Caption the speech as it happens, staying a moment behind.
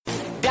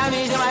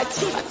diamonds in my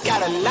teeth, I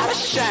got a lot of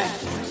shine.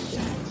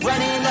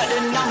 Running up the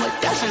number,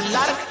 that's a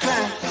lot of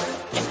crime.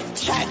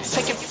 Try to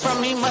take it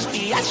from me, must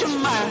be out your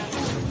mind.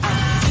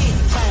 Big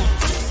time,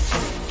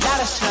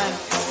 lot of slime.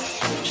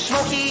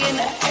 Smoky in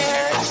the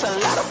air, that's a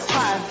lot of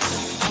prime.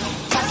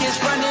 Pockets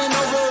running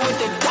over with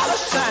the dollar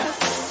sign.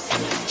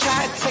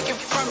 Try to take it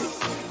from me.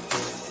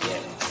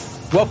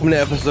 Welcome to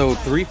episode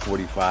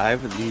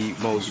 345, the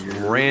most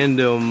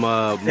random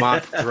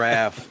mock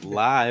draft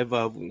live.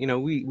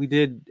 We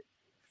did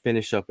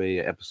finish up a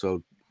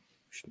episode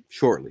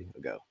shortly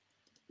ago,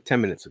 10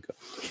 minutes ago.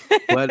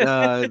 But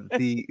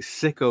the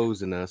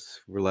sickos in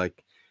us were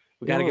like,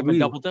 we got to give them a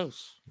double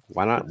dose.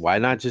 Why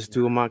not just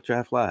do a mock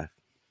draft live?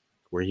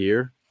 We're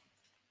here.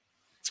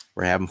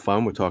 We're having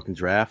fun. We're talking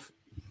draft.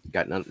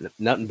 Got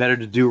nothing better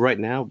to do right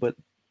now but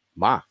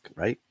mock,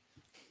 right?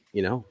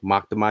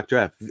 Mock the mock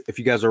draft. If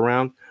you guys are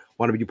around,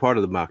 want to be part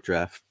of the mock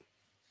draft,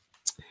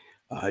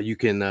 you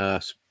can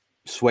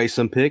sway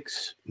some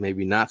picks,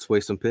 maybe not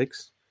sway some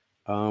picks.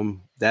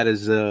 That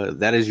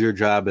is your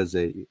job as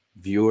a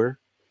viewer,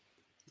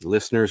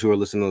 listeners who are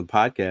listening to the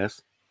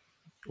podcast,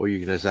 or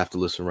you just have to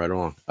listen right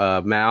on.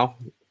 Mal,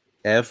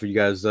 Ev, are you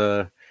guys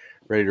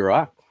ready to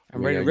rock?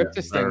 I'm ready to rip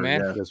this thing,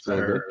 man.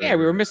 Yeah,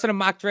 we were missing a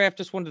mock draft.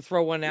 Just wanted to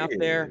throw one out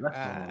there. You know what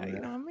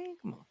I mean?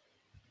 Come on.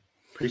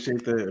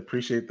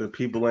 Appreciate the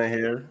people in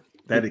here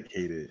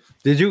dedicated.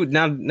 Did you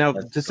now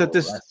to set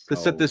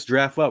this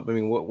draft up? I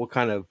mean, what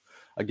kind of,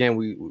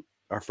 again,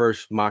 our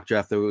first mock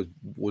draft that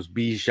was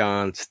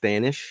Bijan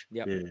Stanish.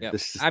 Yep.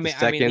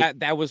 Second,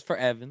 that was for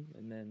Evan,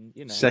 and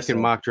then second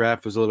mock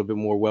draft was a little bit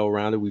more well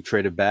rounded. We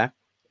traded back.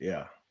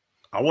 Yeah,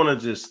 I want to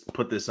just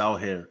put this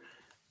out here.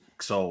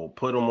 So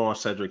put them on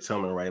Cedric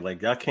Tillman, right?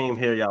 Like y'all came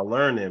here, y'all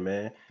learning,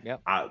 man.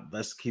 Yep.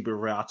 Let's keep it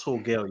real. I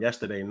told Gail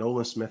yesterday,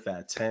 Nolan Smith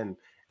at 10.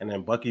 And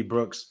then Bucky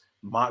Brooks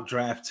mock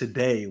draft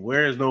today.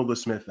 Where is Nolan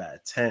Smith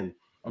at 10?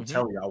 I'm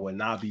telling you, I would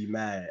not be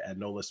mad at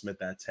Nolan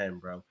Smith at 10,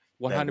 bro.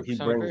 100%. He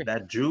brings agree.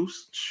 That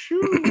juice.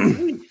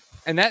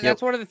 And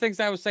that's one of the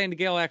things I was saying to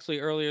Gail actually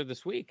earlier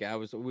this week.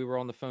 We were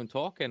on the phone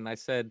talking, and I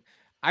said,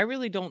 I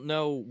really don't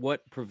know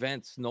what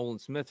prevents Nolan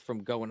Smith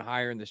from going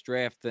higher in this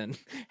draft and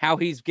how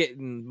he's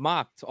getting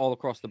mocked all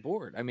across the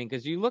board. I mean,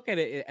 because you look at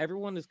it,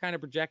 everyone is kind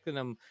of projecting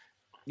him,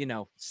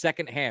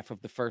 second half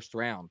of the first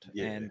round.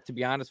 Yeah. And to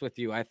be honest with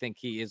you, I think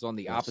he is on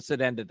the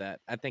opposite end of that.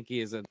 I think he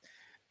is a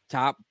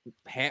top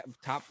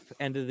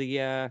end of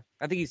the I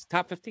think he's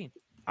top 15.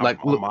 I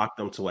mocked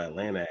him to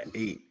Atlanta at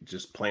 8,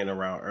 just playing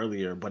around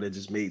earlier, but it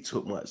just made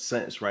too much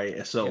sense, right?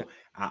 And so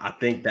I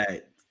think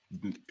that,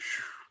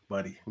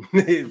 buddy,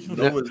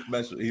 Nolan's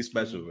special. He's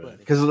special, man.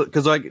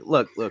 Because like,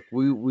 look,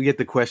 we get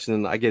the question,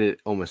 and I get it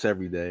almost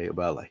every day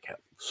about like,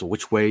 so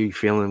which way are you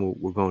feeling?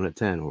 We're going at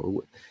 10,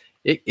 or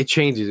it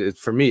changes.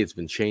 For me, it's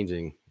been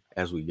changing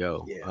as we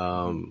go.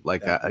 Yeah,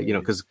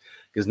 because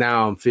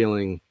now I'm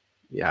feeling,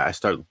 I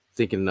start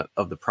thinking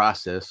of the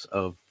process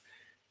of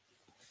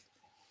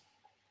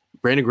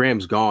Brandon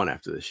Graham's gone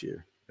after this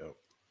year. Yep.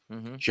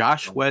 Mm-hmm.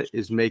 Josh Sweat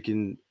is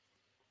making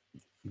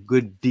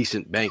good,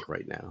 decent bank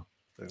right now.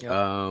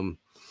 Yep.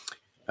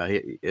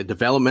 A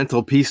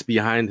developmental piece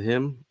behind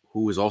him,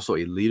 who is also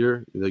a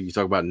leader. You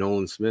talk about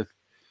Nolan Smith,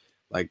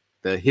 like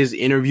his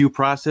interview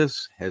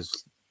process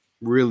has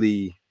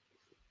really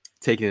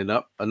taken it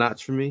up a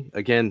notch for me.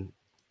 Again,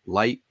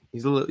 light.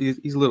 He's a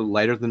little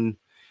lighter than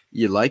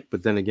you like,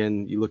 but then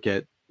again, you look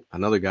at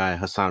another guy,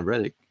 Hassan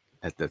Reddick,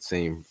 at that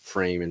same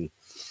frame and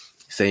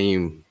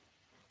same.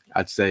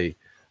 I'd say,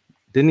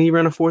 didn't he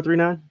run a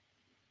 4.39?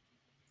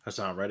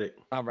 Hassan Reddick?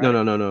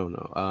 No.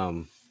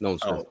 Nolan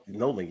Smith. Oh,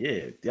 Nolan,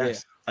 yeah.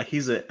 Yes. Like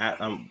he's an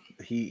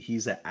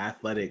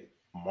athletic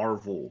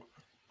marvel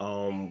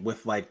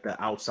with like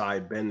the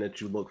outside bend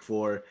that you look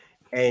for.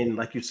 And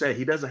like you said,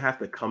 he doesn't have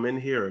to come in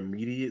here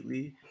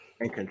immediately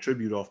and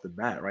contribute off the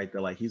bat, right?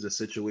 That like he's a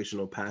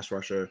situational pass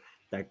rusher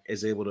that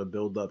is able to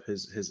build up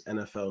his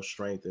NFL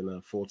strength in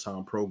a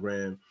full-time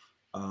program.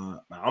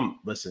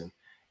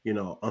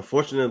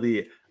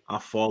 Unfortunately, I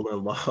fall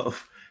in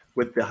love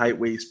with the height,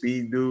 weight,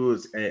 speed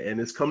dudes,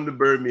 and it's come to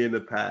burn me in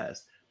the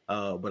past.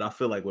 But I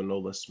feel like with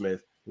Nolan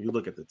Smith, when you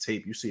look at the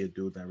tape, you see a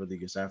dude that really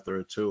gets after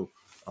it too,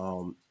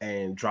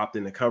 and dropped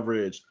in the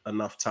coverage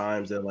enough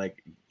times that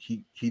like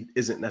he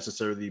isn't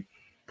necessarily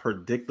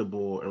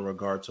predictable in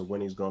regard to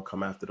when he's going to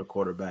come after the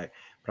quarterback.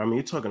 But I mean,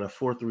 you're talking a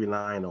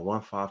 4.39, a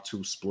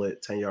 1.52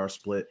 split, 10-yard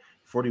split,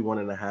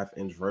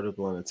 41.5-inch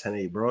vertical, and a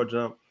 10.8 broad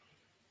jump.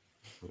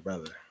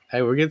 Brother.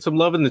 Hey, we're getting some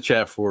love in the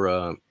chat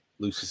for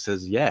Lucy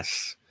says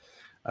yes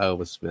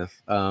with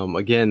Smith.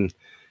 Again,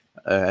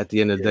 at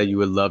the end of the day, you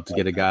would love to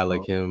get a guy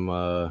like him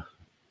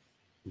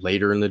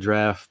later in the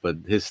draft, but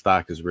his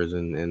stock has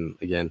risen. And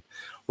again,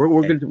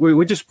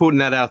 we're just putting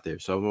that out there.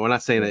 So we're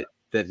not saying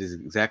that is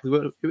exactly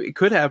what it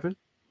could happen.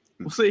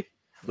 We'll see.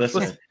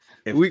 Listen,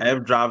 if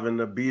I'm driving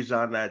the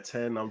Bijan at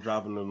 10, I'm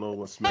driving the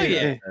Nolan Smith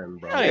at 10,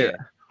 bro.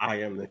 I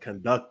am the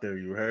conductor.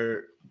 You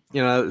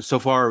heard? So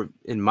far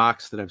in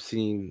mocks that I've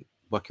seen,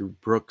 Bucky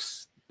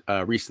Brooks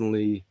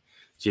recently,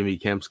 Jimmy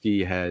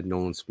Kempski had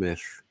Nolan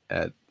Smith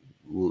at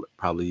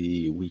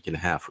probably a week and a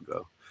half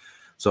ago.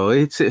 So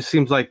it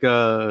seems like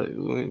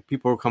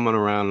people are coming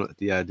around with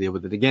the idea.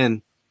 But then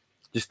again,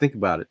 just think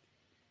about it.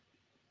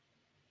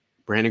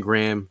 Brandon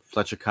Graham,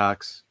 Fletcher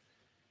Cox,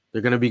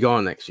 they're going to be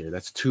gone next year.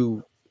 That's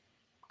 2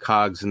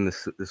 cogs in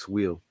this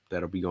wheel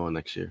that'll be going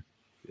next year.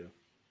 Yeah,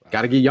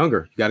 got to get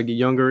younger. Got to get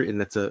younger, and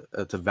that's a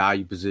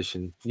value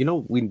position. You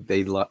know,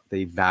 they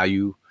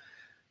value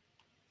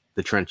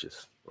the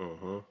trenches.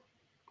 Mm-hmm. Well,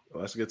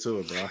 let's get to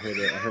it, bro. I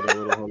heard a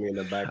little homie in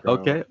the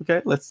background.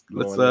 Okay. Let's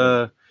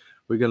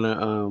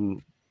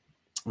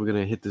we're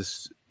gonna hit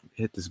this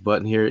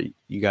button here.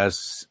 You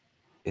guys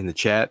in the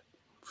chat,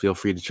 feel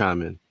free to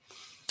chime in.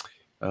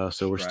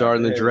 So we're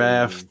starting the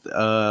draft.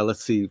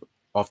 Let's see,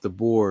 off the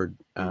board,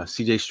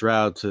 CJ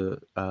Stroud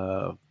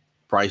to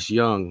Bryce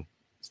Young,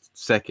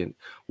 2nd.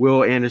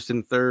 Will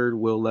Anderson, 3rd.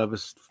 Will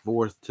Levis,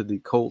 4th to the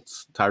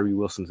Colts. Tyree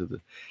Wilson to the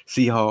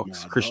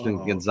Seahawks.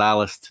 Christian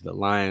Gonzalez to the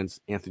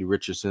Lions. Anthony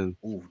Richardson.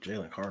 Ooh,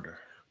 Jalen Carter.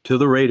 To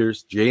the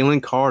Raiders.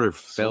 Jalen Carter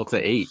fell to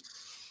 8.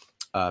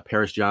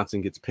 Paris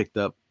Johnson gets picked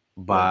up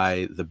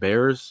by the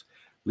Bears,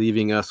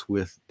 leaving us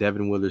with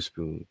Devin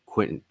Witherspoon,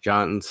 Quentin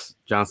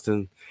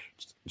Johnston,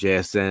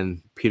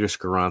 JSN, Peter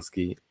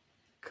Skoronski,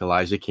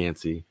 Kalijah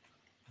Cansey,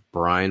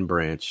 Brian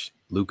Branch,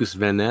 Lucas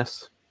Van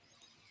Ness.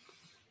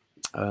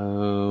 That's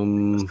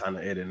kind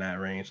of it in that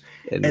range.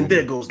 And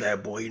there goes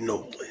that boy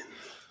Nolan.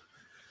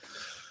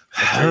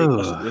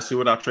 Let's see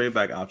what our trade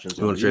back options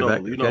are. You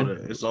know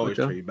that it's always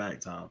trade back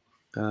time.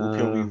 Who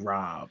can we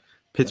rob?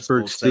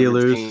 Pittsburgh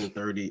Steelers.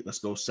 30. Let's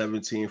go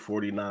 17,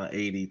 49,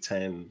 80,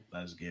 10.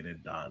 Let's get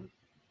it done.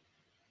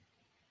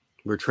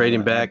 We're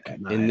trading back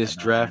in this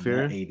draft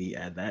here. 80,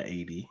 add that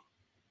 80.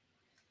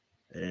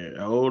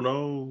 Oh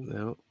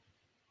no.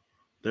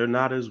 They're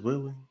not as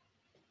willing.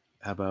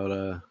 How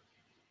about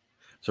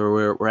so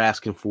we're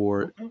asking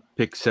for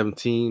pick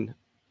 17,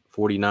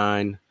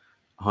 49,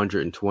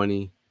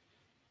 120,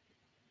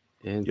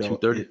 and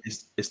 230.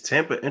 Is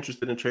Tampa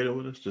interested in trading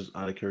with us, just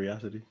out of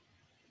curiosity?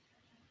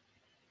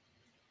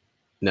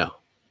 No.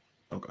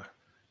 Okay.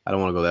 I don't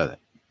want to go that.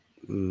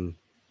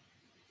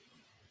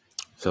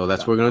 So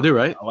that's what we're gonna do,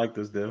 right? I like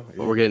this deal.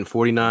 Yeah. We're getting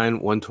 49,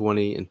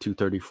 120, and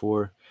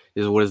 234.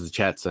 What is the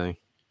chat saying?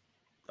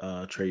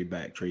 Trade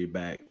back.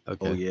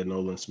 Okay. Oh yeah,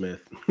 Nolan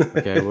Smith.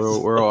 Okay,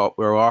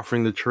 we're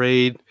offering the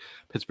trade.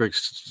 Pittsburgh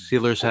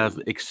Steelers have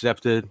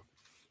accepted.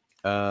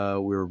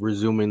 We're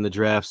resuming the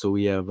draft, so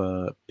we have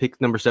pick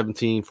number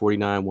 17,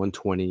 49,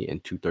 120,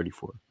 and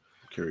 234.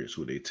 Curious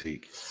who they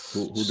take.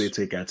 Who they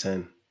take at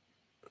 10?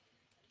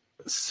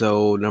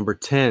 So number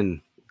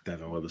 10,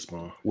 Devin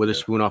Witherspoon.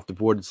 Witherspoon off the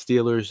board to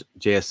Steelers.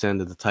 JSN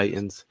to the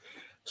Titans.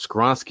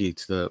 Skoronski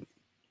to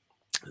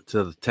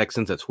the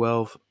Texans at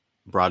 12.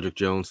 Broderick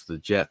Jones to the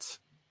Jets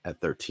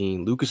at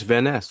 13. Lucas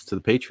Van Ness to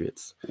the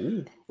Patriots.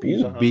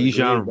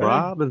 Bijan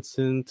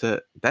Robinson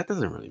to that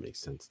doesn't really make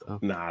sense though.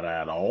 Not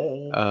at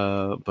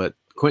all. But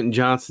Quentin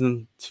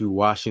Johnson to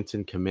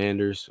Washington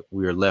Commanders.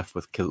 We are left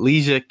with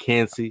Kalijah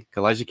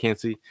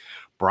Cansey,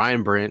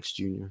 Brian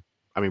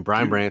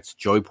Branch,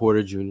 Joey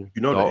Porter Jr. You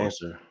know the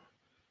answer.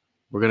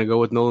 We're gonna go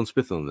with Nolan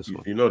Smith on this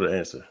one. You know the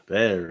answer.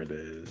 There it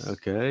is.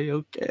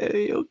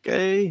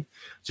 Okay.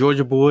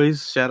 Georgia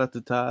boys, shout out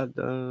to Todd.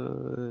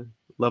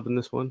 Loving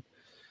this one.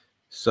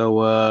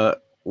 So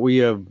we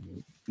have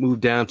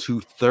moved down to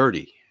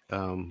 30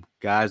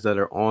 guys that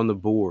are on the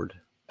board.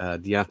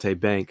 Deontay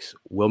Banks,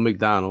 Will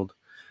McDonald,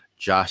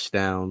 Josh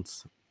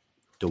Downs,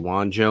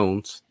 DeJuan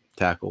Jones,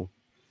 tackle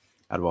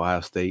out of Ohio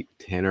State,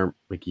 Tanner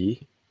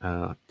McGee.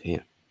 I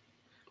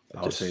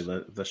would say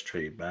let's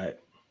trade back.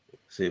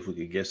 See if we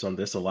could get some.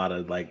 There's a lot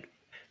of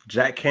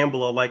Jack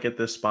Campbell I like at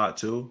this spot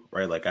too,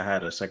 right? Like I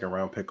had a 2nd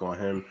round pick on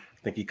him. I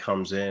think he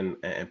comes in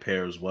and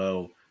pairs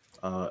well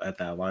at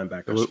that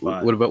linebacker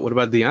spot. What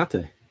about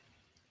Deontay?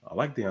 I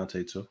like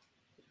Deontay too.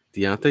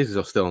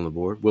 Deontay's still on the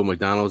board. Will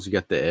McDonald's you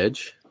got the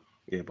edge.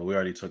 Yeah, but we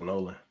already took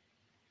Nolan.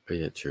 Oh,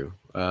 yeah, true.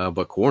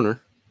 But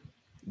corner.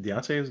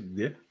 Deontay is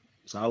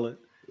solid.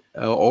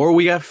 Or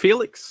we got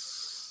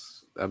Felix.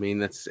 I mean,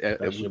 that's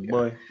your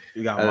boy.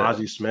 You got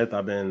Mozzie Smith.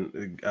 I've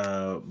been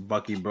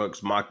Bucky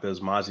Brooks mocked as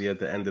Mozzie at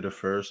the end of the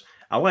first.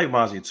 I like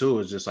Mozzie too.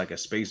 It's just like a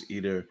space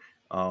eater.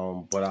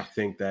 But I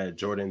think that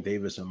Jordan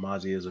Davis and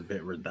Mozzie is a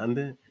bit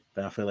redundant.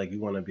 That I feel like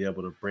you want to be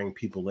able to bring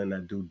people in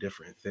that do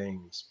different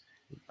things.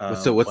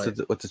 What's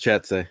the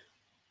chat say?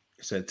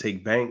 It said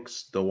take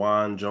Banks,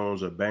 DeJuan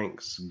Jones, or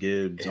Banks,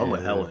 Gibbs. I'm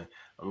with Helen.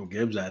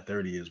 Gibbs at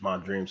 30 is my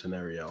dream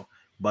scenario.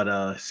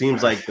 But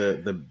seems like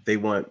they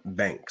want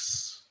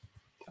Banks.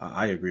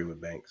 I agree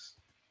with Banks.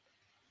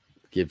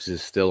 Gibbs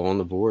is still on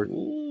the board.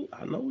 Ooh,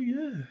 I know he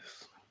is.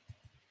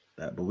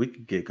 But we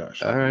could get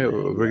gosh. All right,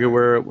 we're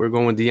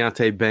going with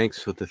Deontay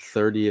Banks with the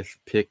 30th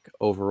pick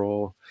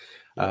overall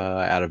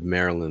out of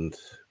Maryland.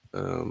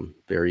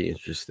 Very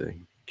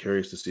interesting.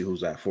 Curious to see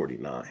who's at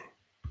 49.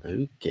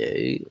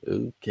 Okay.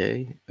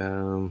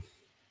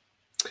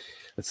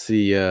 Let's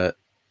see.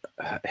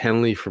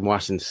 Henley from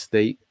Washington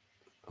State,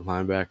 a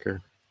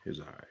linebacker.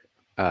 He's all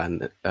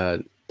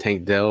right.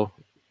 Tank Dell.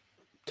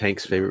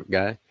 Tank's favorite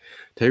guy,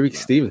 Tyreek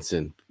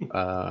Stevenson,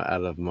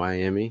 out of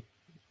Miami,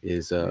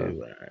 is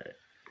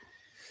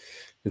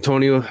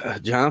Antonio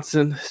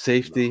Johnson,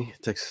 safety,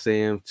 Texas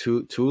A&M.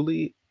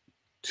 Tuli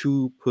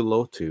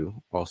Tupulotu,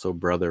 also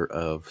brother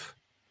of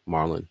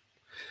Marlon.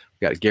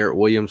 We got Garrett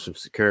Williams from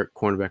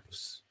cornerback from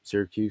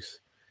Syracuse.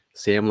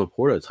 Sam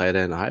Laporta, tight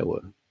end, Iowa.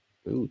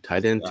 Ooh,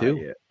 tight end too.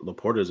 Yeah,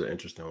 Laporta's an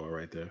interesting one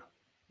right there.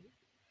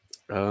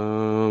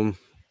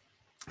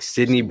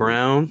 Sidney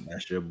Brown.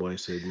 That's your boy,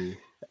 Sidney.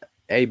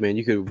 Hey, man,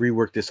 you could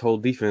rework this whole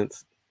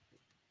defense.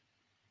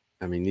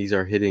 I mean, these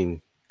are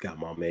hitting. Got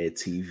my man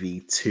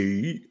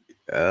TVT.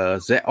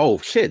 Zach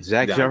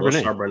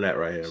Charbonnet. Charbonnet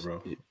right here,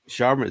 bro.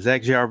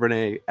 Zach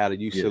Charbonnet out of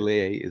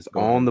UCLA is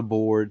on the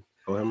board.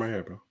 Go him right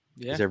here, bro.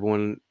 Yeah. Is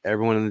everyone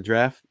in the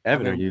draft?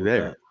 Evan, are you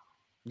there?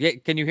 Yeah.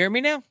 Can you hear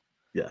me now?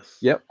 Yes.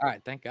 Yep. All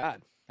right. Thank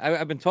God.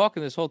 I've been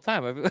talking this whole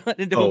time. I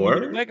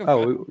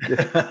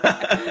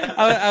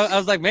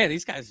was like, man,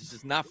 these guys are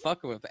just not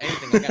fucking with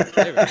anything I got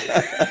to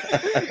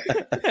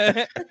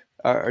say.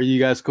 Are you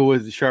guys cool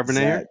with Charbonnet?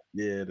 Zach,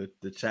 yeah,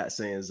 the chat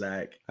saying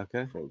Zach.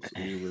 Okay, folks,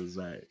 he was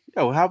Zach.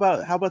 Yo, how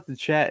about the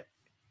chat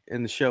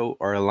and the show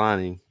are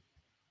aligning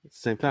at the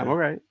same time? Okay. All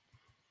right,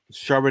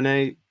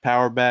 Charbonnet,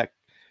 power back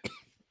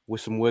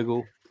with some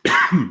wiggle.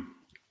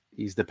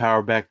 He's the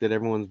power back that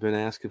everyone's been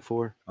asking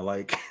for. I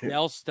like.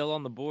 Dell's still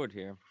on the board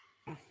here.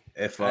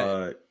 If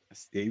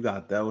you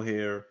got Dell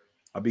here,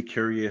 I'd be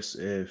curious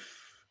if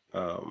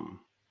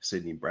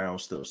Sidney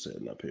Brown's still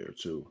sitting up here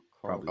too.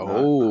 Probably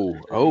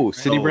not.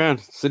 Sidney Brown.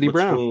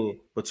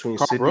 Between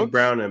Sidney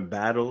Brown and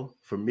Battle,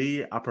 for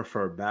me, I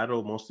prefer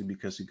Battle mostly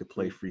because he could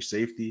play free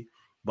safety.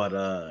 But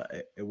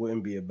it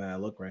wouldn't be a bad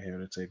look right here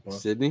to take one.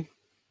 Sidney,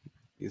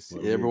 is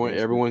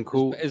everyone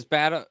cool? Is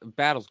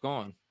Battle's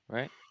gone,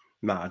 right?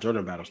 Nah,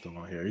 Jordan Battle's still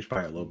on here. He's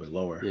probably a little bit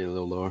lower. Yeah, a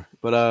little lower.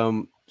 But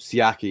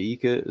Siaki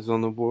Ika is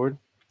on the board.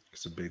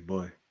 It's a big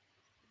boy.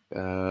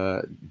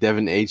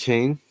 Devin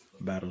A-Chain.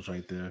 Battle's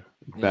right there.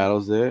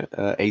 Battle's there.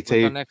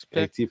 A.T.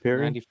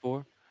 Perry.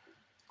 94.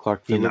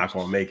 Clark Phillips. He's not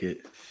going to make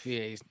it.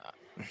 Yeah, he's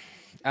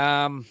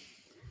not.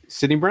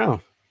 Sidney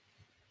Brown.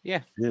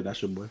 Yeah. Yeah,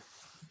 that's your boy.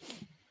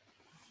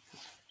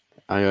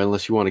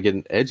 Unless you want to get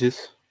in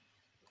edges.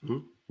 Mm-hmm.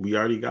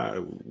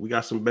 We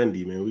got some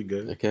bendy, man. We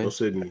good. Okay. Go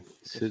Sidney.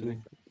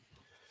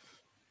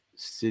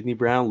 Sidney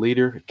Brown,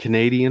 leader,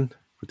 Canadian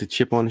with the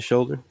chip on his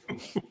shoulder.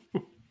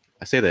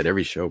 I say that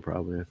every show,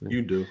 probably. I think.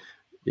 You do.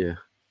 Yeah.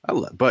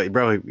 But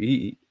bro,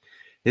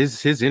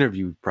 his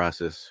interview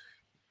process,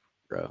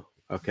 bro.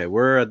 Okay,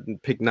 we're at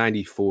pick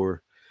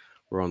 94.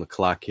 We're on the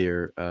clock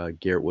here.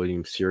 Garrett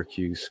Williams,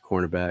 Syracuse,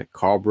 cornerback.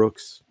 Carl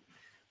Brooks,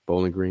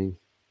 Bowling Green.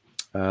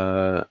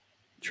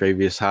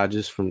 Travius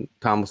Hodges from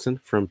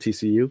Tomlinson from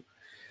TCU.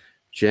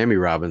 Jamie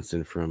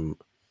Robinson from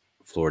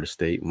Florida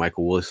State.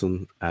 Michael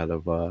Wilson out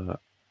of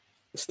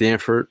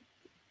Stanford.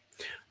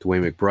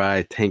 Dwayne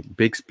McBride. Tank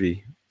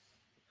Bixby.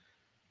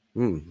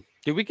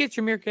 Did we get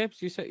Jahmyr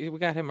Gibbs? You said we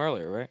got him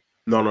earlier, right?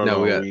 No.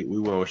 We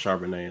went with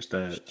Charbonnet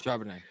instead.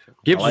 Charbonnet.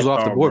 Gibbs was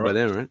off the board by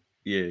then, right?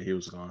 Yeah, he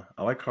was gone.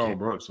 I like Carl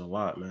Brooks a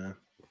lot, man.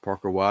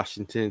 Parker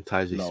Washington,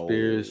 Tajay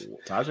Spears,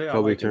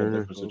 Kobe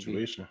Turner.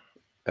 Situation.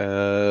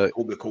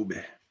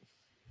 Kobe.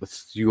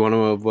 You want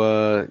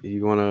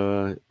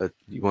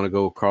to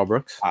go Carl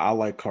Brooks? I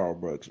like Carl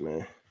Brooks,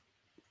 man.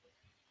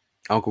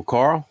 Uncle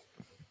Carl.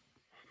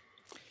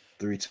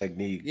 3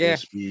 technique, yeah,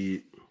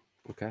 speed.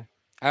 Okay.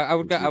 I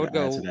would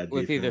go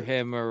with either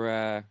him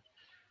or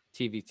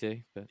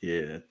TVT. But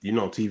yeah,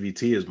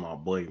 TVT is my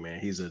boy,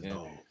 man. He's a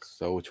dog.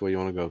 So which way you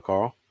want to go,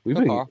 Carl? We've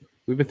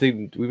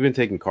been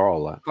taking Carl a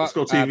lot. Let's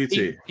go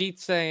TVT.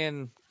 Pete's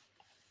saying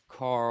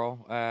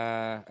Carl.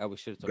 We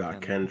should have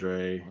got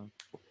Kendre.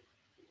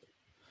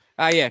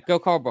 Yeah, go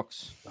Carl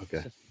Brooks.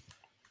 Okay.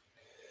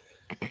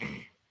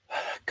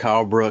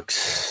 Carl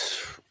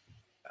Brooks.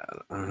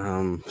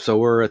 So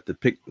we're at the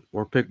pick.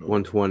 We're pick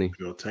 120.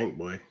 Go Tank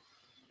boy.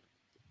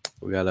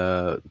 We got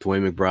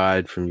Dwayne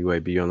McBride from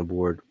UAB on the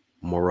board.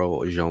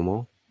 Moro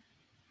Ojomo.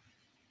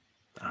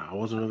 I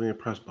wasn't really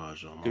impressed by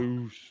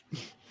Ojomo.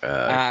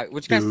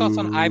 Which guy's thoughts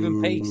on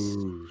Ivan Pace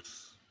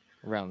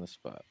around the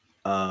spot?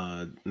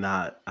 I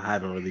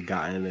haven't really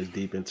gotten as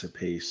deep into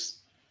Pace.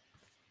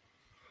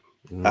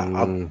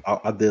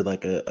 I did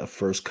like a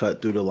first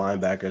cut through the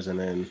linebackers and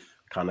then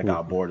kind of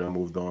got bored and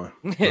moved on.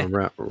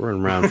 We're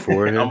in round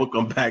 4 here. I'm gonna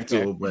come back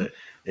to it, but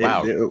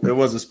it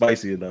wasn't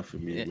spicy enough for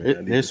me.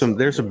 Man. There's some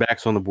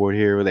backs on the board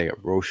here. They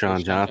got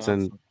Roshan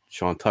Johnson.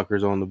 Sean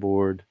Tucker's on the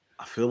board.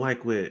 I feel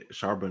like with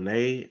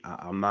Charbonnet,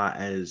 I'm not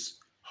as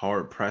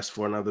hard pressed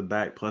for another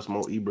back. Plus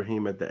Mo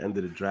Ibrahim at the end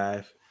of the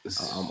draft.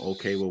 I'm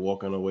okay with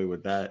walking away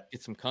with that.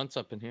 Get some cunts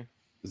up in here.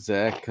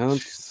 Zach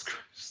Kuntz.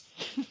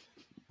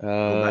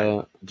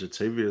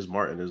 Jatavius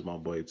Martin is my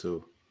boy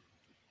too.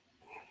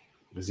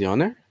 Is he on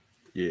there?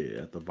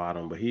 Yeah, at the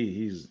bottom, but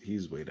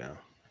he's way down.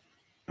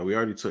 And we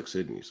already took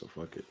Sydney, so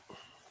fuck it.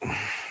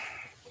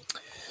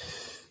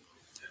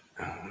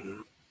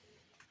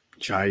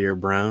 Jair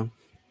Brown.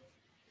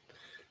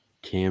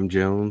 Cam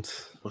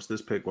Jones. What's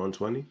this pick?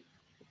 120?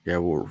 Yeah,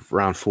 we're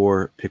round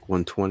 4, pick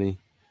 120.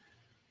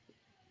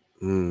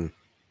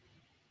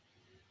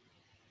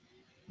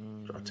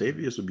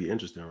 Jatavius would be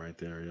interesting right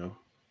there, yo.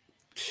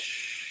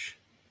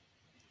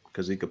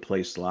 because he could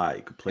play slide.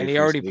 He could play. And he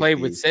free already played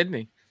with safety.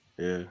 Sydney.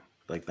 Yeah,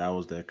 like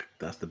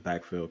that's the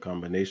backfield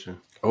combination.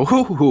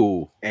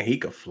 Oh, and he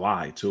could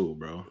fly too,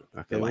 bro.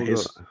 okay. Like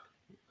His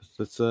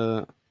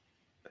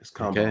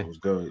combo okay. was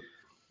good.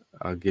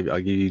 I'll give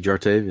you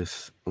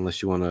Jartavius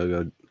unless you want to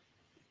go.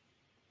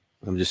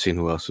 I'm just seeing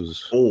who else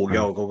was. Oh,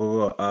 yo,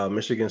 go.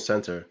 Michigan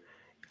Center.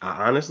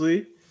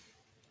 Honestly,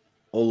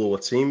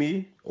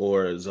 Oluwatimi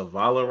or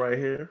Zavala right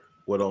here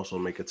would also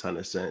make a ton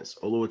of sense.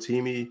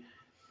 Oluwatimi,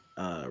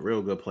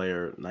 real good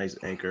player, nice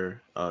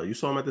anchor. You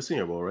saw him at the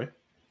Senior Bowl, right?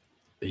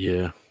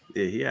 Yeah.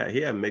 Yeah,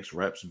 he had mixed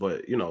reps,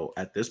 but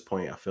at this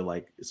point, I feel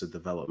like it's a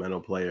developmental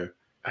player.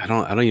 I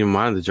don't even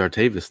mind the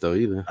Jartavius though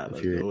either.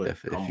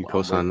 If you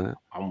co-sign that,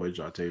 I'm with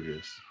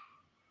Jartavius.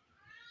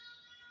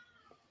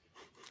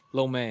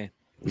 Low man.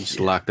 We just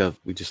locked up.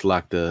 We just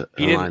locked the.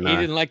 He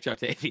didn't like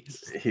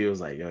Jartavius. He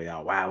was like, "Yo,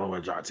 y'all wilding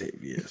with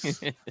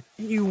Jartavius.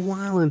 You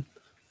wilding."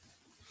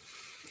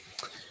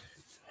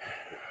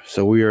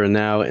 So we are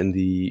now in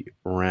the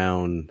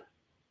round.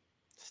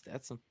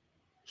 Stetson.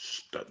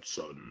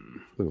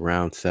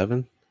 Round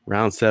 7.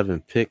 Round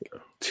 7. Pick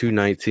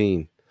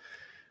 219.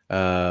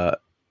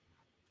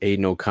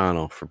 Aiden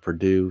O'Connell for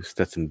Purdue.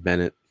 Stetson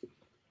Bennett.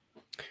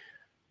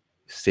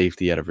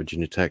 Safety out of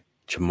Virginia Tech.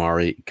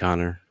 Chamari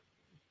Connor.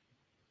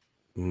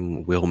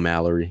 Will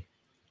Mallory.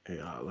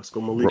 Hey, let's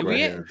go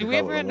Malik. Do we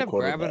ever end up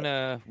grabbing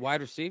a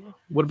wide receiver?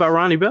 What about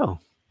Ronnie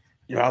Bell?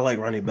 Yeah, I like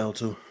Ronnie Bell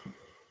too.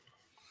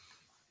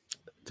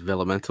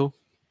 Developmental.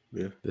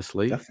 Yeah, this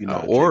late.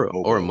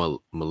 Or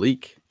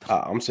Malik.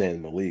 I'm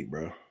saying Malik,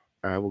 bro.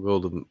 All right,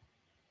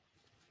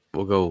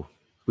 we'll go.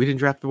 We didn't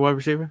draft the wide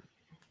receiver.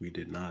 We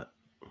did not.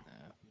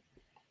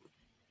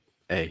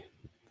 Hey,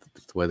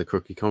 that's the way the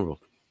cookie crumbled.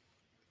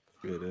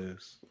 It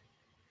is.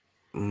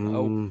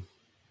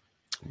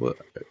 Well,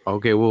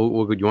 okay, you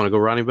want to go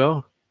Ronnie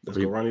Bell? Let's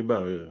go Ronnie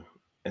Bell, yeah,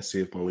 and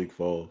see if Malik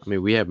falls. I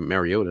mean, we have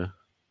Mariota.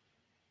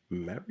 All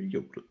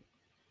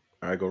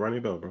right, go Ronnie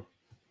Bell, bro.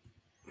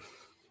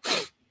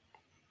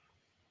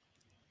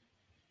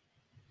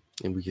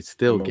 And we could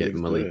still get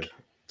Malik.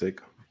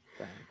 Take.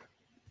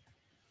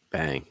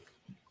 Bang.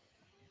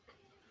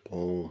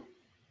 Boom.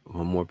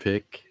 One more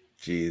pick.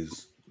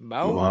 Jeez.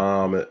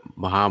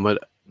 Muhammad.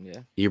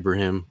 Yeah.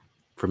 Ibrahim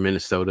from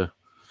Minnesota.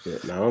 Yeah,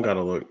 I don't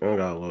gotta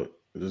look.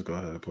 Just go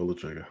ahead and pull the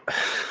trigger.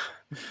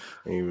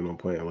 Ain't even no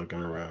point in looking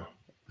around.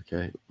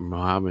 Okay.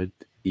 Muhammad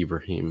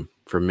Ibrahim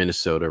from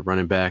Minnesota.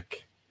 Running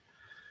back.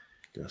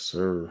 Yes,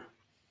 sir.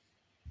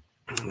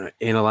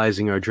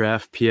 Analyzing our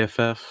draft,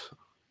 PFF.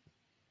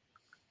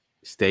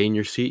 Stay in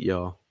your seat,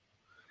 y'all.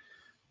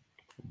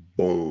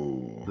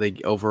 Boom. They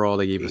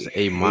gave us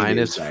A-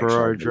 for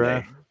our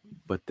draft,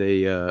 but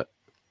they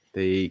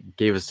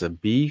gave us a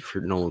B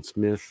for Nolan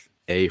Smith,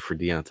 A for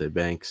Deontay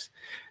Banks,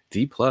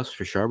 D+ for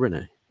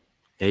Charbonnet,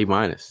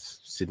 A-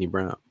 Sidney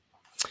Brown.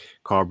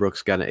 Carl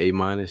Brooks got an A-.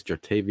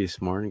 Jartavius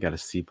Martin got a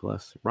C+.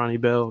 Ronnie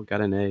Bell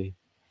got an A.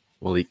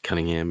 Malik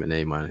Cunningham an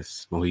A-.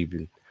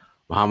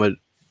 Muhammad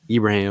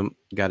Ibrahim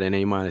got an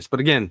A-. But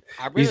again,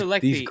 I really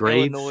like these the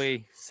grades,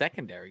 Illinois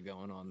secondary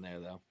going on there,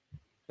 though.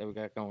 That we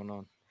got going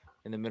on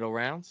in the middle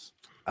rounds.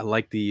 I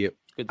like the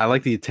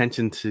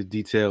attention to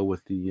detail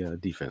with the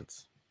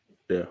defense.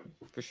 Yeah,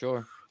 for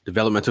sure.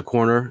 Developmental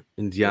corner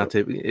in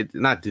Deontay. It's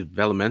not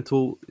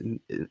developmental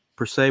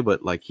per se,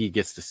 but like he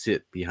gets to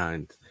sit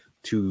behind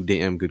two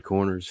damn good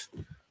corners.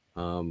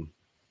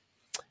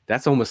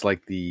 That's almost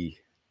like the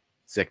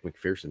Zach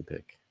McPherson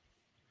pick.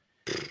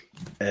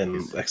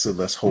 And actually,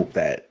 let's hope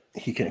that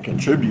he can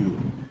contribute.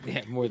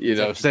 Yeah, more than you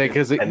know what I'm saying?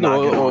 Because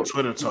not get on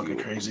Twitter talking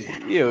crazy.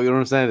 Yeah, you know what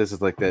I'm saying? This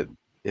is like that.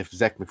 If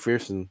Zach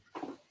McPherson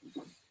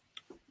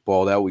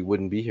balled out, we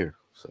wouldn't be here.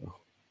 So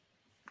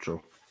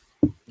true.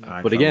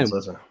 Right, but again,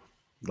 listen,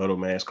 little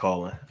man's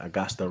calling. I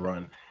got to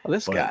run. Oh,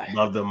 this guy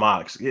love the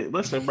mocks. Yeah,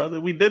 listen, brother,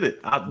 we did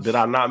it. Did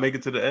I not make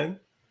it to the end?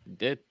 You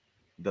did.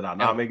 Did I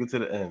not make it to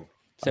the end?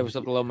 Say what's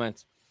up to low man.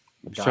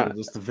 Got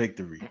us the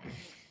victory.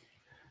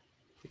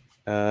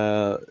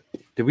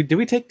 Did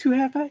we take 2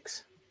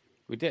 halfbacks?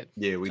 We did.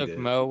 Yeah, we took did.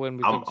 Mo when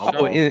we I'm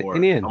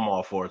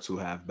all for 2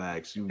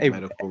 halfbacks. You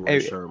medical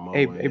redshirt Mo.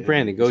 Hey,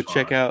 Brandon, go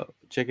check out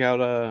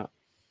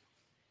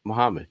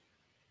Muhammad.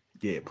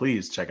 Yeah,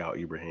 please check out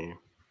Ibrahim.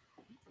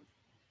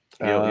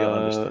 You'll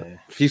understand.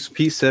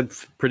 Pete said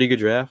pretty good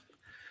draft.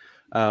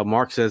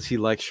 Mark says he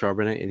likes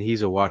Charbonnet, and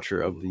he's a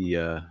watcher of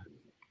the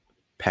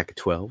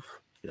Pac-12.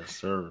 Yes,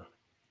 sir.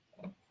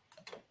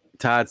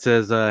 Todd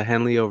says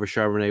Henley over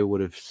Charbonnet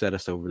would have set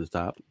us over the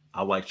top.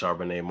 I like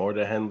Charbonnet more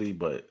than Henley,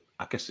 but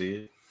I can see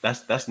it.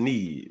 That's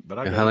need.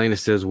 But Helena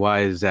says,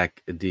 "Why is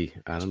Zach a D?"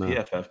 I don't know.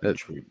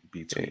 PFF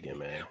be tweaking,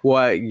 man.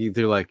 Why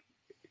they're like,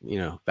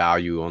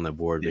 value on the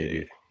board, maybe.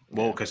 Yeah.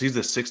 Well, because he's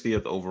the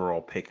 60th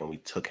overall pick, and we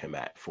took him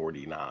at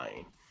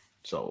 49.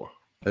 So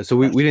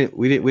we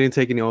didn't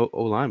take any O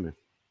linemen.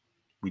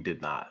 We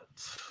did not.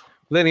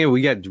 Then again,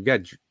 we got.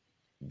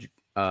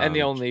 And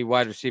the only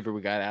wide receiver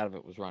we got out of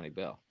it was Ronnie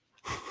Bell.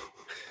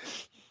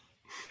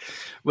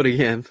 But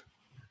again,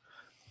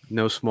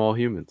 no small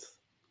humans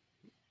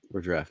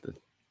were drafted.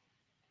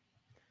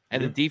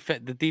 And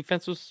the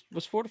defense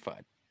was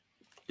fortified.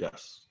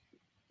 Yes.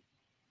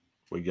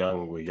 With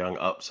young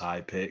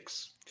upside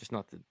picks. Just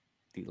not the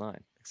D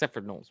line, except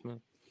for Nolan Smith.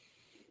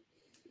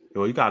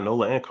 Well, you got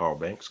Nola and Carl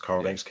Banks.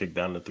 Carl Banks kicked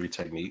down the 3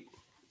 technique.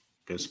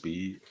 Good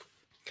speed.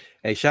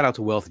 Hey, shout out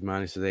to Wealthy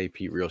Mind. He says, "Hey,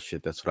 Pete, real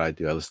shit. That's what I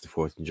do. I listen to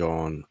Fourth and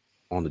Jawn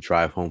on the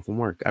drive home from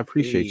work. I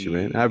appreciate you,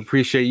 man. I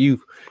appreciate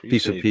you.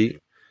 Peace with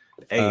Pete.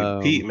 Hey,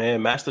 Pete,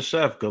 man, Master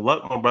Chef. Good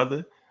luck, my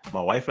brother.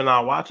 My wife and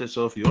I watch it,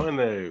 so if you're in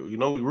there, you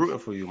know we're rooting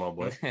for you, my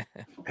boy.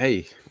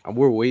 Hey,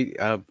 we're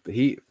waiting.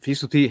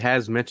 Peace with Pete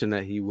has mentioned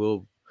that he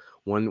will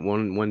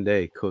one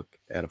day cook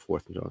at a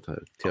Fourth and Jawn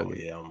tailgate. Oh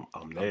yeah,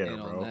 I'm there,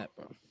 bro.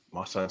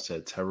 My son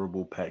said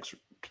terrible picks,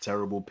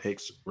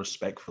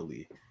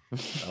 respectfully.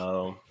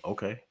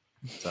 Okay,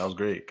 sounds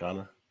great,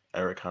 Connor.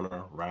 Eric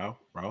Connor, Rao.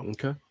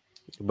 Okay,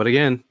 but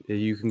again,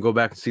 you can go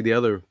back and see the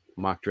other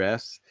mock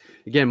drafts.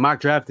 Again,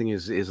 mock drafting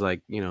is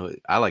like, you know,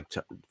 I like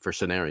for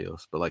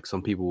scenarios, but like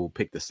some people will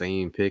pick the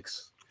same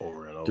picks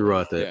over and over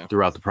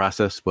throughout the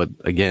process. But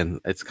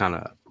again, it's kind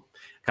of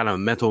a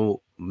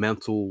mental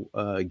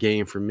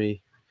game for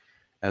me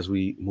as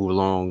we move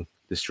along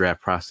this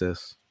draft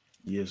process.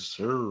 Yes,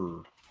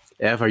 sir.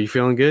 F, are you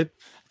feeling good?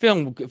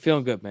 Feeling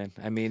good, man.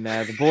 I mean,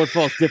 the board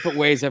falls different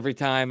ways every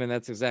time, and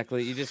that's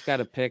exactly, you just got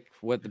to pick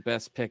what the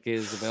best pick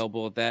is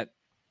available at that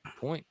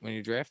point when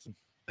you're drafting.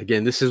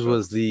 Again,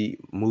 was the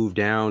move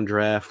down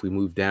draft. We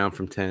moved down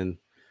from 10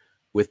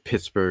 with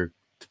Pittsburgh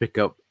to pick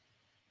up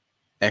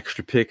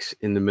extra picks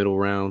in the middle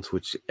rounds,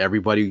 which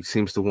everybody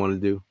seems to want to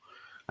do.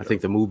 I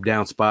think the move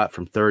down spot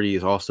from 30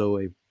 is also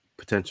a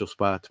potential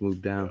spot to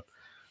move down.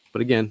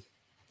 But again,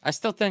 I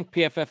still think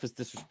PFF is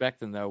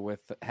disrespecting, though,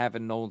 with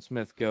having Nolan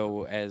Smith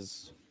go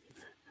as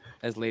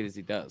late as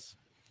he does.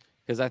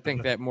 Because I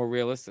think that more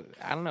realistic.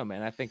 I don't know,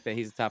 man. I think that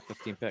he's a top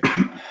 15 pick.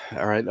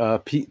 All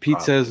right. Pete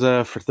says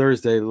for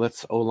Thursday,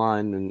 let's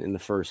O-line in the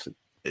first.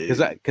 Because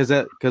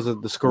of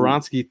the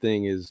Skoronski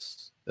thing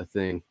is a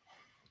thing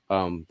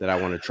that I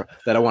want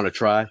to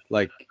try.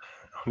 Like,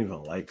 I don't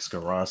even like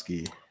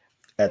Skoronski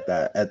at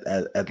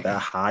that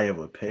high of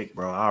a pick,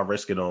 bro. I'll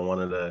risk it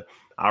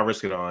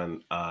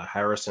on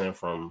Harrison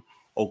from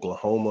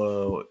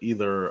Oklahoma,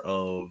 either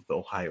of the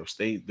Ohio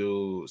State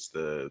dudes,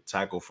 the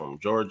tackle from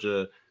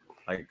Georgia.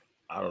 Like,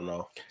 I don't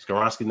know.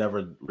 Skoronski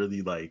never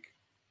really like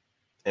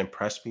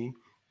impressed me,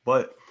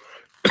 but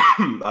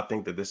I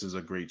think that this is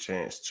a great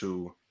chance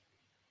to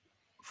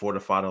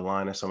fortify the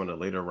line in some of the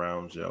later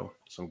rounds, yo.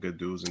 Some good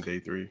dudes in day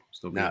 3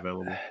 still be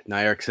available. Now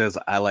Eric says,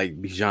 I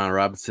like Bijan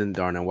Robinson,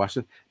 Darnell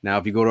Washington. Now,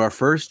 if you go to our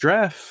first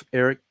draft,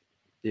 Eric,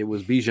 it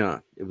was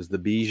Bijan. It was the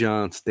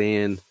Bijan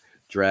Stan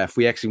draft.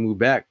 We actually moved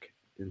back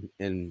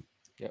and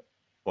yep.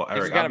 Well,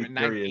 Eric, got him at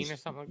 19 or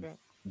something like that.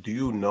 Do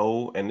you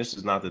know, and this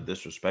is not to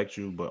disrespect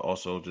you, but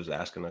also just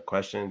asking a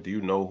question, do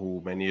you know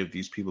who many of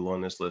these people on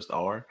this list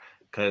are?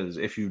 Because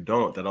if you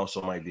don't, that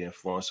also might be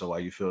influenced on why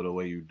you feel the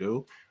way you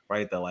do,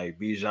 right? That like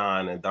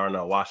Bijan and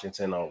Darnell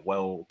Washington are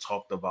well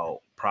talked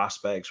about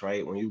prospects,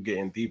 right? When you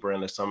getting deeper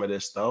into some of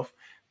this stuff,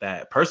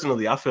 that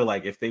personally, I feel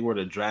like if they were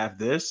to draft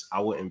this,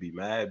 I wouldn't be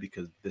mad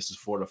because this is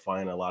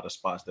fortifying a lot of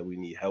spots that we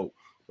need help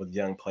with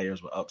young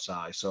players with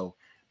upside. So,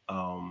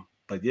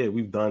 but yeah,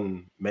 we've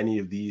done many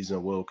of these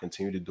and we'll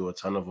continue to do a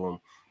ton of them.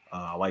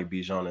 I like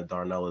Bijan and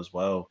Darnell as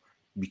well.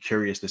 Be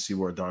curious to see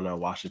where Darnell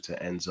Washington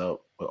ends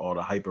up with all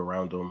the hype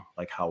around him,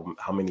 like how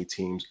many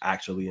teams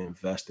actually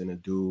invest in a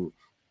dude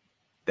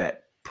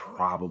that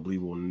probably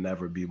will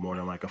never be more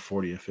than like a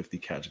 40 or 50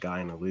 catch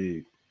guy in the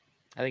league.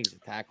 I think he's a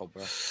tackle,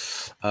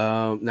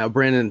 bro. Now,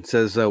 Brandon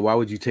says, why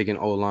would you take an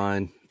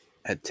O-line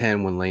at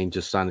 10 when Lane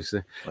just signed?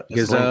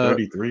 Because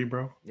 33,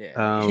 bro.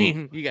 Yeah,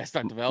 you guys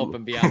start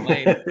developing beyond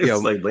Lane.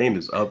 It's like Lane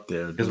is up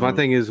there. Because my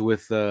thing is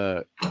with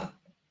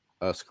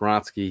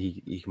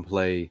Skoronski, he can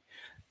play.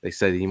 They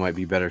said he might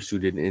be better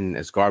suited in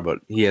as guard, but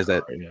he has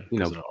that.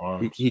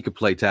 He could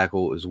play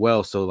tackle as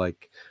well. So,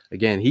 like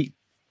again,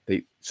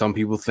 some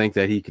people think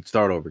that he could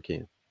start over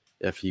Cam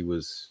if he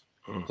was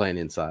playing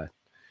inside.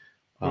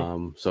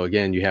 So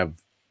again, you have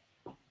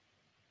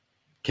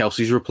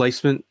Kelsey's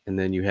replacement, and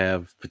then you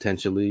have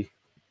potentially.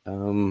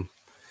 You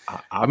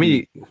got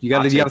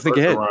to think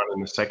ahead.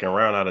 In the second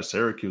round out of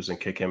Syracuse and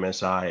kick him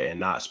inside and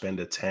not spend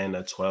a 10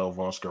 or 12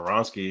 on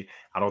Skoronski.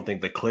 I don't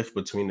think the cliff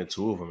between the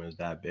two of them is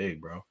that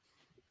big, bro.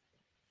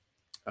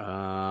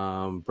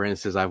 Brandon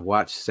says, I've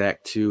watched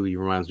Sack 2. He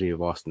reminds me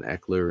of Austin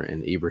Eckler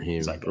and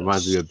Ibrahim. Like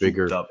reminds me of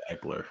bigger up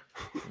Eckler.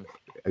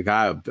 a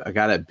guy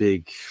that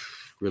big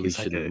really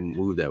shouldn't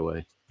move that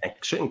way. And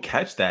shouldn't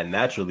catch that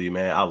naturally,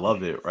 man. I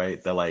love it,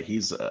 right? That like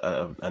he's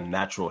a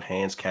natural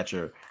hands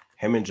catcher.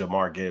 Him and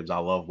Jamar Gibbs, I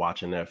love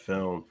watching their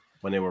film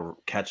when they were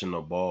catching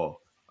the ball.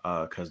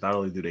 Because not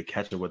only do they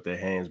catch it with their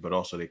hands, but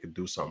also they could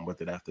do something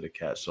with it after the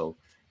catch. So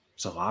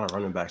it's a lot of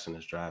running backs in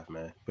this draft,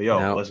 man. But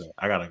listen,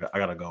 I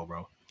gotta go,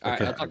 bro. All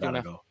right, I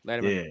gotta go.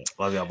 Later, man. Yeah,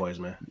 love y'all boys,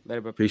 man.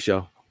 Later, bro. Peace,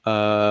 y'all.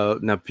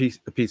 Now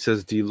Pete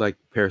says, do you like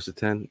Paris at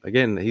 10?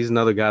 Again, he's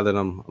another guy that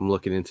I'm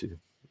looking into.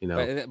 You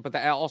know, but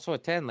also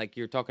at 10, like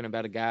you're talking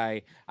about a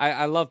guy.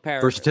 I love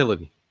Paris.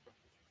 Versatility.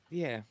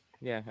 Yeah,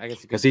 I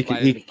guess because he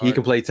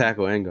can play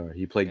tackle and guard.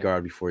 He played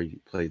guard before he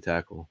played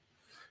tackle.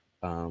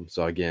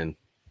 So again,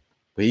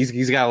 but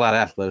he's got a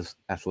lot of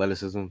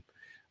athleticism.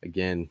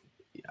 Again,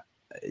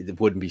 it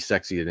wouldn't be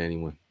sexy to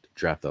anyone to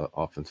draft an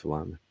offensive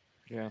lineman.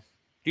 Yeah.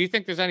 Do you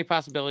think there's any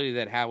possibility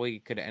that Howie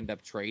could end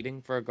up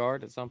trading for a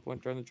guard at some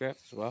point during the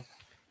draft as well?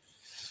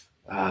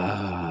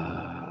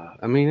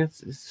 I mean,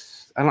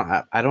 it's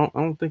I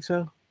don't think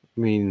so. I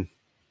mean,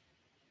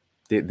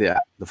 the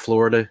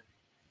Florida,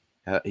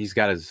 he's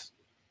got his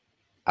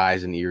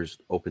eyes and ears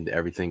open to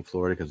everything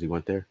Florida because he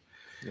went there.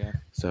 Yeah.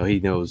 So he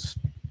knows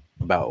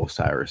about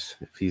Osiris.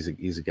 If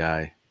he's a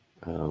guy,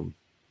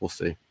 we'll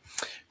see.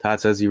 Todd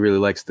says he really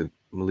likes the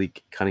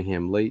Malik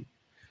Cunningham late.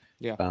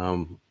 Yeah.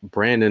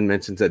 Brandon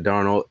mentions that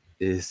Darnold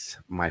is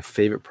my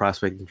favorite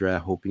prospect in the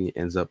draft, hoping he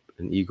ends up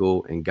an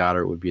Eagle, and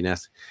Goddard would be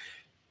next.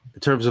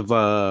 In terms of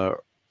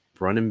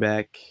running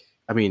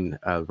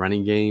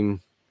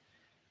game,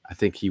 I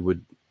think he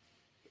would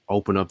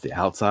open up the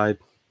outside.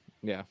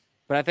 Yeah.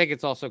 But I think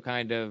it's also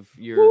kind of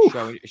you're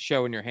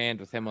showing your hand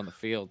with him on the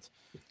field.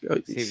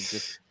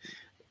 It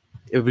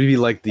would be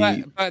like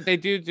but they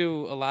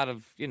do a lot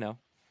of 12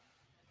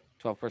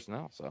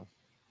 personnel. So,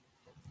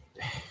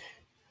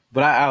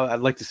 but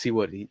I'd like to see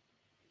what it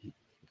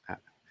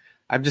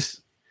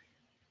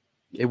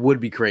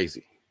would be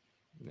crazy.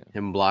 Yeah.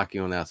 Him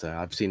blocking on the outside.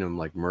 I've seen him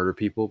like murder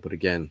people, but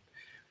again,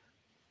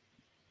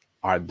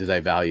 did I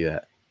value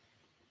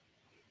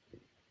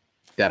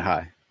that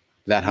high?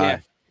 Yeah.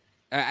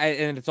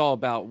 And it's all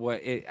about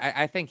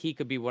I think he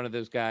could be one of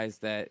those guys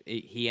that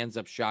he ends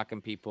up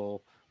shocking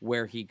people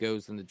where he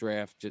goes in the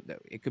draft.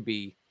 It could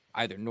be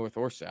either north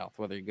or south,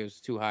 whether he goes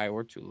too high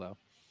or too low.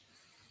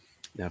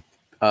 Yeah.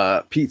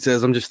 Pete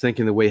says, I'm just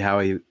thinking the way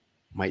how he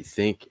might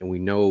think, and we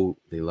know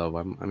they love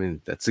him. I mean,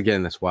 that's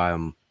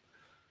why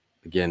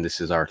this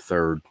is our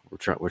third.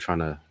 We're trying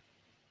to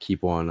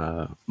keep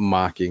on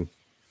mocking.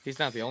 He's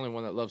not the only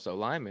one that loves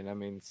O-linemen. I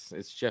mean,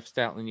 it's Jeff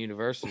Stoutland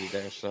University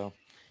there, so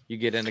you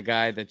get in a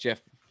guy that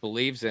Jeff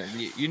believes in.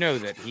 You know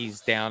that he's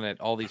down at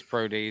all these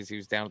pro days. He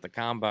was down at the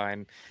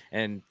combine,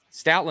 and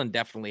Stoutland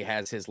definitely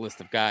has his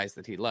list of guys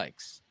that he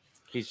likes.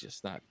 He's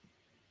just not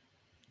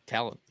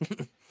telling.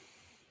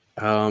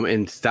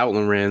 And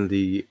Stoutland ran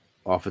the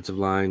offensive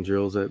line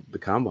drills at the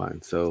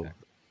combine, so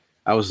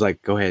I was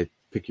like, "Go ahead,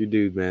 pick your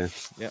dude, man."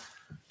 Yeah.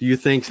 Do you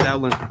think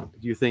Stoutland?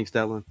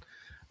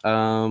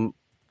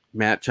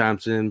 Matt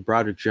chimes in.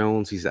 Broderick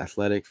Jones, he's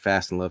athletic,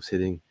 fast, and loves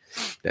hitting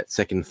that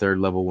second and third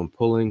level when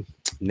pulling.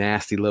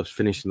 Nasty, loves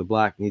finishing the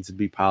block, needs to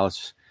be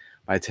polished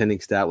by attending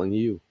Stoutland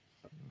U.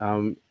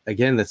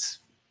 Again, that's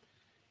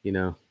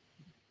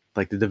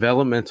like the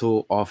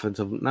developmental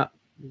offensive. Not,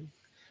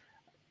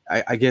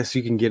 I guess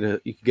you can get a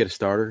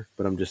starter,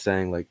 but I'm just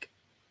saying like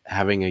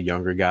having a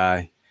younger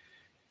guy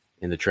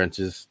in the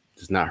trenches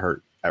does not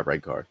hurt at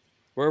right guard.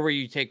 Where will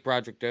you take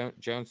Broderick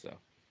Jones though?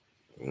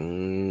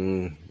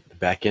 The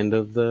back end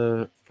of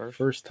the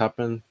first, top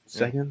end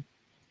second.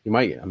 Yeah. You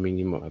might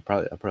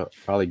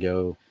probably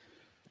go.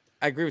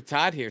 I agree with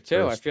Todd here too.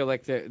 First. I feel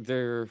like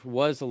there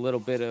was a little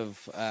bit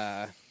of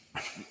I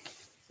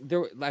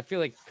feel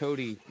like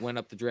Cody went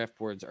up the draft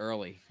boards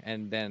early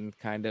and then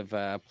kind of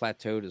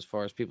plateaued as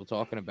far as people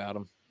talking about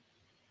him.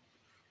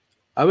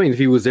 I mean, if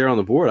he was there on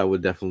the board, I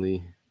would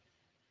definitely.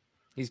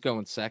 He's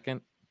going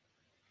second.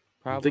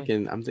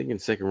 Probably. I'm thinking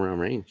second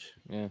round range.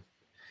 Yeah.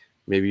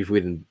 Maybe if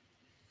we didn't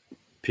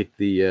pick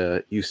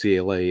the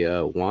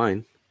UCLA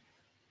wine,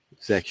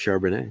 Zach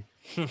Charbonnet.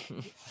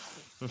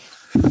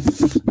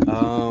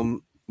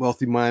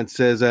 Wealthy Mind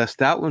says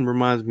Stoutland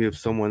reminds me of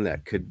someone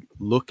that could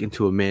look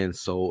into a man's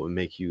soul and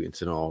make you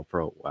into an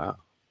all-pro. Wow.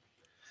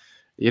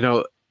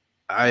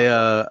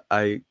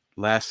 I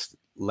last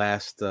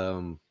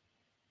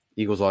Eagles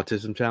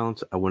Autism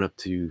Challenge, I went up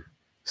to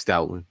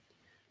Stoutland.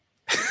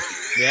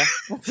 Yeah.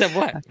 Said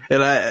what?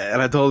 And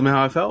I told him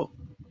how I felt.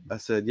 I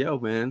said, "Yo,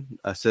 man."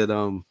 I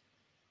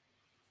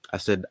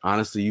said,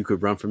 honestly, you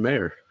could run for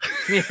mayor.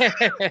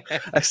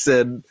 I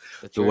said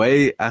the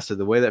way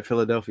that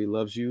Philadelphia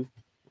loves you,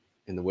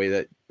 and the way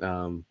that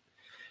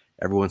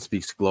everyone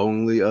speaks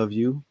glowingly of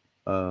you,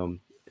 and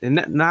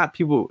not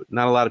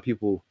a lot of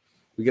people.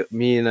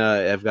 Me and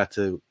Ev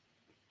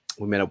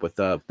we met up with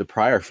the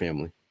Pryor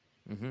family,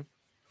 and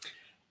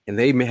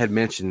they had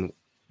mentioned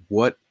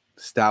what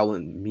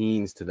Stoutland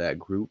means to that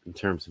group in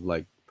terms of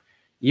like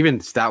even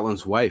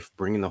Stoutland's wife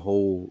bringing the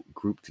whole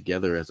group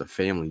together as a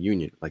family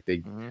union. Like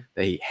they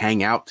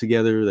hang out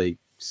together, they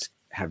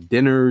have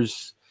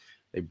dinners,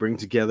 they bring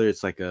together.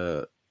 It's like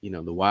the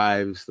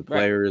wives, the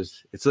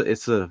players. Right.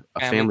 It's a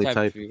family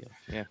type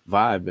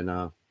vibe,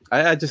 and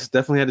I just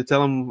definitely had to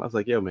tell him. I was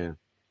like, "Yo, man."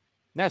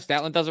 No,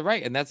 Stoutland does it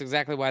right, and that's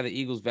exactly why the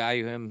Eagles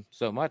value him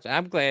so much.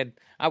 I'm glad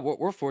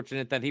we're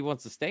fortunate that he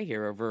wants to stay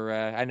here. Over,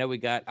 I know we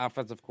got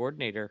offensive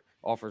coordinator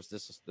offers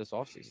this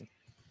offseason.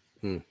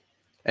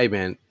 Hey,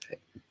 man,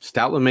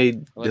 Stoutland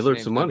made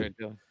Dillard some money.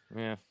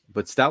 Yeah,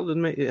 but Stoutland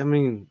made. I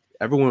mean,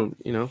 everyone,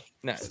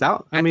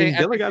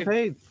 Dillard got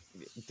paid.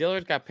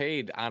 Dillard got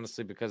paid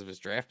honestly because of his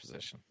draft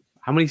position.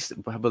 How many?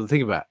 But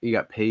think about it, he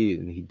got paid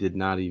and he did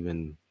not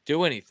even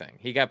do anything.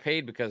 He got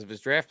paid because of his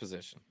draft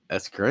position.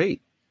 That's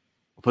great.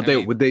 But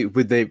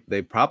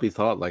they probably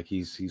thought like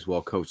he's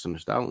well coached under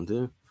Stoutland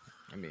too.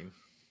 I mean,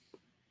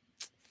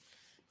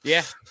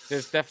 yeah,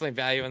 there's definitely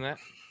value in that.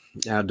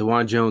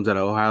 Jawn Jones out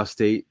of Ohio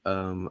State,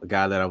 a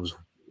guy that I was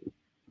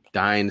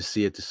dying to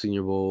see at the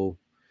Senior Bowl.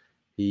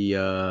 He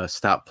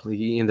stopped.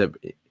 He ended up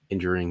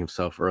injuring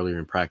himself earlier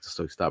in practice,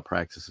 so he stopped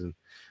practicing.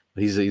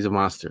 But he's a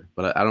monster.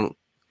 But I don't.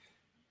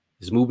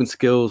 His movement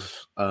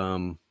skills,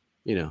 he's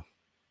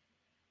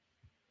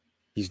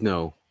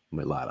no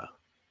Mulata.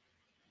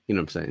 You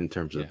know what I'm saying in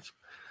terms of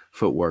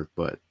footwork,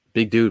 but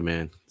big dude,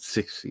 man.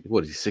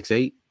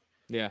 6'8"?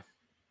 Yeah.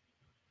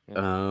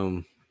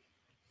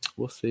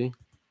 We'll see.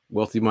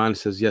 Wealthy Mind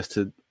says yes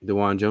to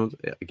Jawn Jones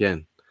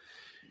again.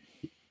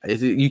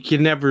 You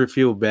can never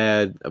feel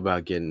bad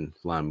about getting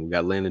linemen. We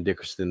got Landon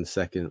Dickerson in the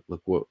second.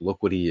 Look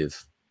what he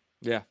is.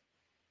 Yeah.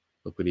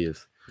 Look what he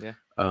is. Yeah.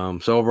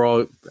 So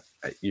overall,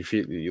 you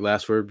feel your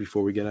last word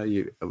before we get out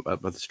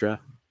about this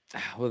draft?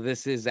 Well,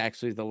 this is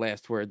actually the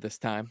last word this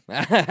time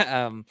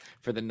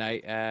for the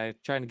night.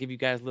 Trying to give you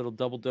guys a little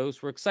double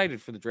dose. We're excited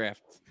for the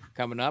draft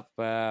coming up.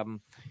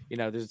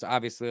 There's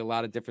obviously a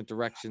lot of different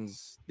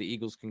directions the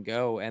Eagles can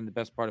go, and the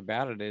best part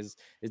about it is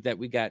that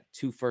we got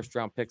 2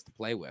 first-round picks to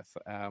play with.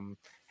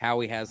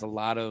 Howie has a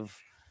lot of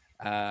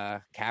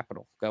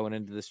capital going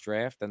into this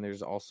draft, and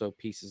there's also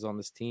pieces on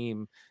this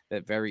team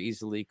that very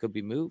easily could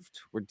be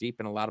moved. We're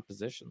deep in a lot of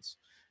positions.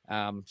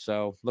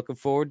 So looking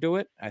forward to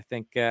it. I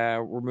think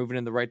we're moving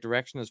in the right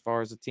direction as far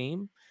as a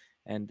team,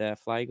 and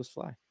fly Eagles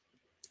fly.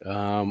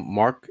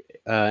 Mark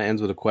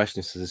ends with a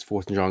question. It says, is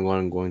 4th and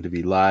Jawn going to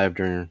be live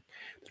during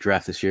the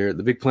draft this year?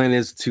 The big plan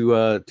is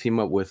to team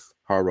up with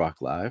Hard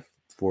Rock Live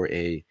for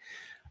a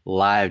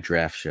live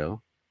draft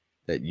show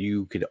that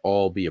you could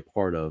all be a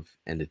part of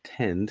and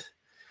attend.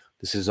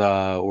 This is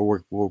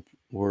we're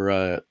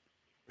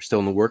still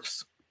in the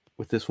works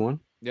with this one.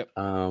 Yep.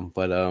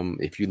 But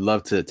if you'd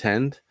love to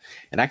attend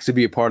and actually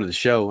be a part of the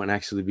show and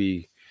actually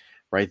be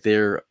right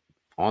there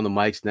on the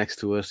mics next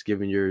to us,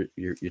 giving your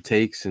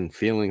takes and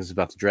feelings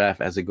about the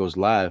draft as it goes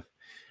live,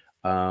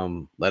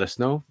 let us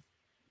know.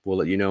 We'll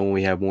let you know when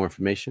we have more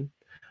information.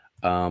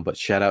 But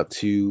shout out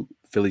to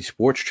Philly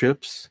Sports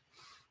Trips.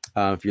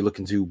 If you're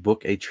looking to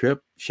book a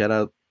trip, shout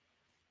out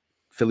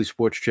Philly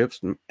Sports Trips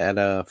at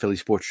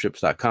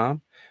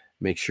phillysportstrips.com.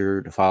 Make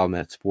sure to follow them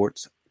at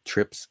Sports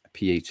Trips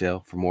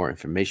PHL for more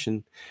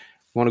information.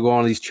 Want to go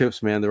on these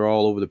trips, man? They're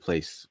all over the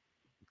place.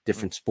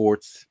 Different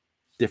sports,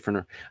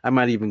 different. I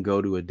might even go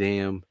to a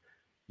damn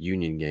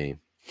Union game.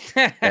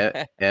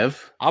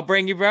 Ev, I'll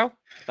bring you, bro.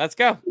 Let's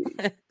go.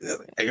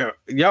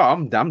 Yo,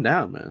 I'm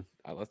down, man.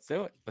 Let's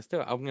do it.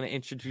 I'm gonna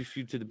introduce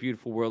you to the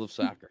beautiful world of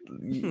soccer.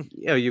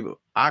 Your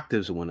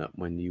octaves went up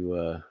when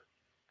you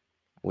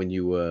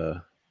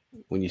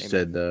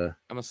said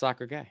I'm a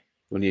soccer guy.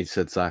 When you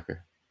said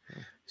soccer.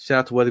 Shout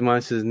out to Weather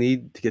Mind says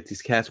need to get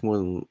these cats more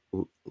than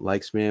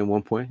likes, man.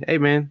 1 point. Hey,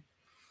 man,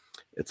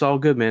 it's all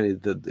good, man.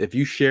 If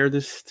you share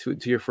this to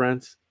your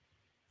friends,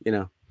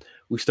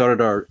 we started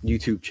our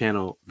YouTube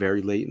channel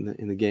very late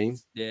in the game.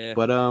 Yeah.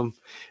 But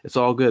it's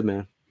all good,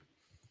 man.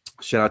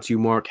 Shout out to you,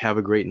 Mark. Have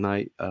a great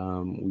night.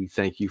 We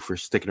thank you for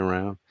sticking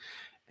around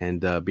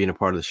and being a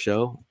part of the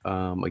show.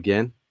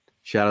 Again,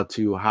 shout out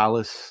to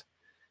Hollis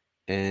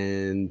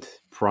and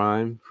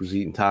Prime, who's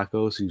eating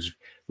tacos.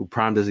 Who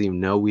Prime doesn't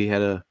even know we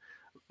had a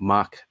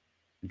mock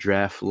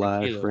draft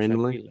live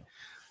randomly.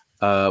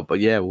 But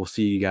yeah, we'll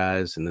see you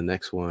guys in the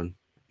next one.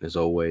 As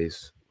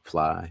always,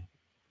 fly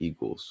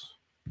Eagles,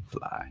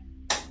 fly.